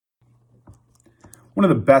One of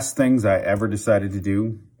the best things I ever decided to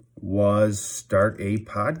do was start a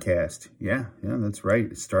podcast. Yeah, that's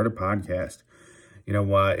right. Start a podcast.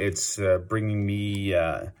 It's bringing me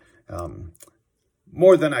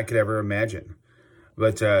more than I could ever imagine.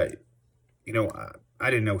 But, I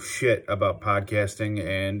didn't know shit about podcasting,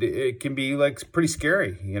 and it can be pretty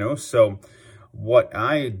scary, So what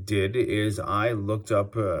I did is I looked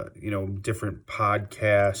up, different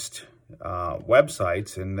podcast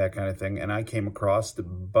websites and that kind of thing, and I came across the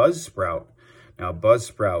Buzzsprout. Now,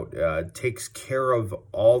 Buzzsprout takes care of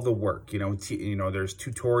all the work. There's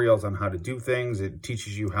tutorials on how to do things. It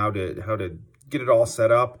teaches you how to get it all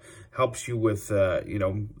set up. Helps you with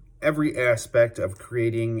every aspect of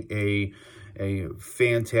creating a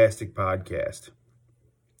fantastic podcast.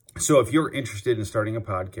 So, if you're interested in starting a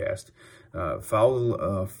podcast,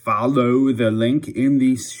 follow the link in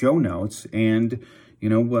the show notes, and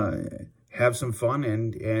have some fun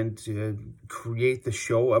and create the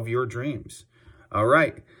show of your dreams. All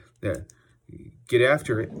right, get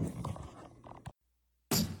after it.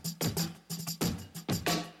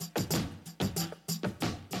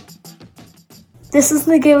 This is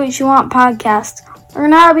the Get What You Want podcast.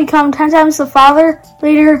 Learn how to become 10 times the father,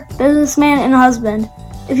 leader, businessman, and husband.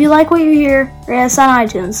 If you like what you hear, rate us on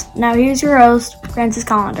iTunes. Now here's your host, Francis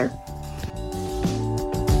Collender.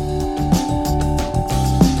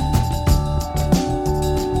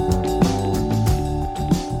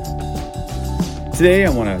 Today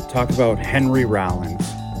I want to talk about Henry Rollins.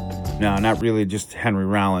 No, not really just Henry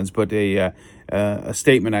Rollins, but a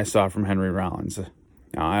statement I saw from Henry Rollins.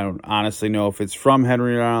 Now, I don't honestly know if it's from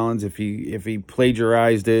Henry Rollins, if he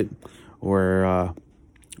plagiarized it or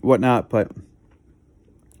whatnot, but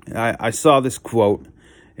I saw this quote,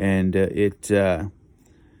 and it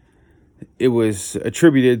was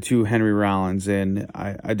attributed to Henry Rollins, and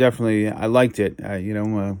I definitely liked it.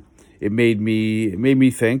 It made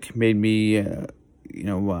me think, made me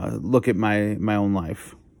look at my own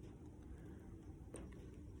life.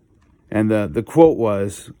 And the quote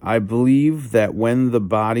was, "I believe that when the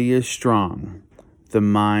body is strong, the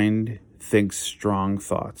mind thinks strong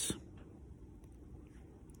thoughts."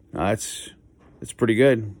 Now, that's pretty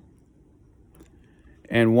good.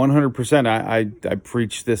 And 100%, I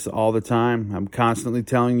preach this all the time. I'm constantly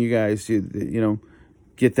telling you guys,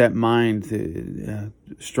 get that mind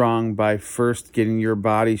strong by first getting your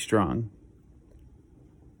body strong.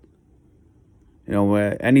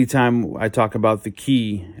 Anytime I talk about the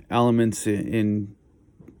key elements in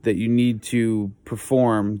that you need to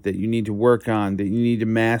perform, that you need to work on, that you need to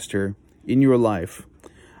master in your life,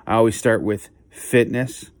 I always start with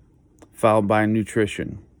fitness, followed by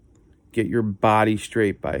nutrition. Get your body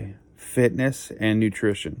straight by fitness and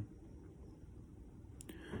nutrition.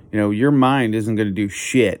 Your mind isn't going to do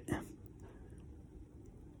shit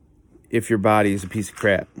if your body is a piece of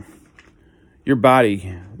crap. Your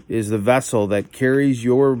body is the vessel that carries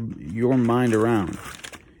your mind around.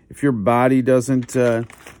 If your body doesn't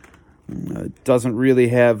really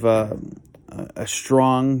have a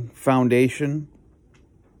strong foundation,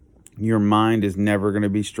 your mind is never going to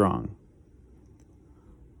be strong.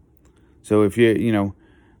 So if you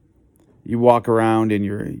walk around and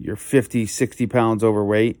you're 50, 60 pounds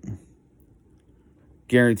overweight,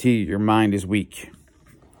 guarantee your mind is weak.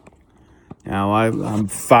 Now, I'm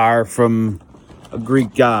far from a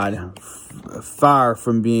Greek god, far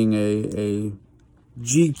from being a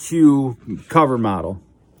GQ cover model,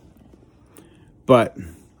 but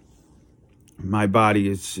my body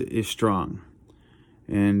is strong,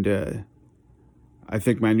 and I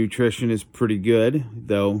think my nutrition is pretty good.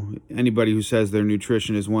 Though anybody who says their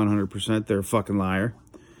nutrition is 100%, they're a fucking liar.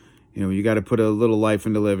 You got to put a little life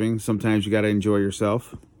into living. Sometimes you got to enjoy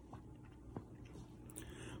yourself,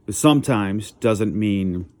 but sometimes doesn't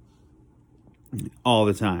mean all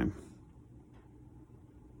the time.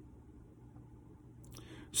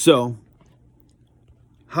 So,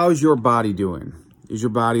 how's your body doing? Is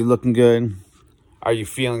your body looking good? Are you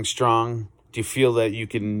feeling strong? Do you feel that you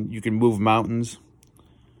can move mountains?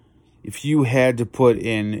 If you had to put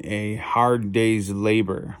in a hard day's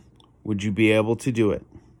labor, would you be able to do it?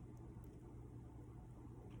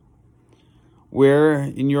 Where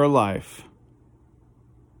in your life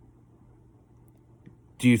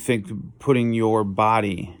do you think putting your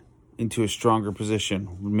body into a stronger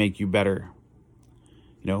position would make you better?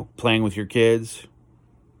 Playing with your kids,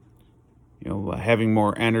 having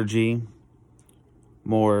more energy,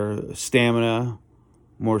 more stamina,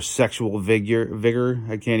 more sexual vigor.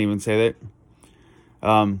 I can't even say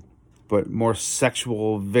that. But more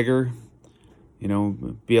sexual vigor,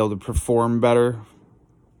 be able to perform better.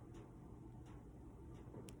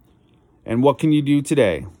 And what can you do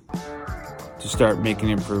today to start making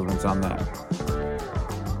improvements on that.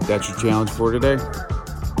 That's your challenge for today.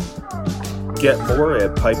 Get more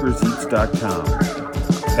at piperseats.com.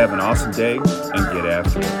 Have an awesome day and get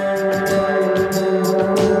after it.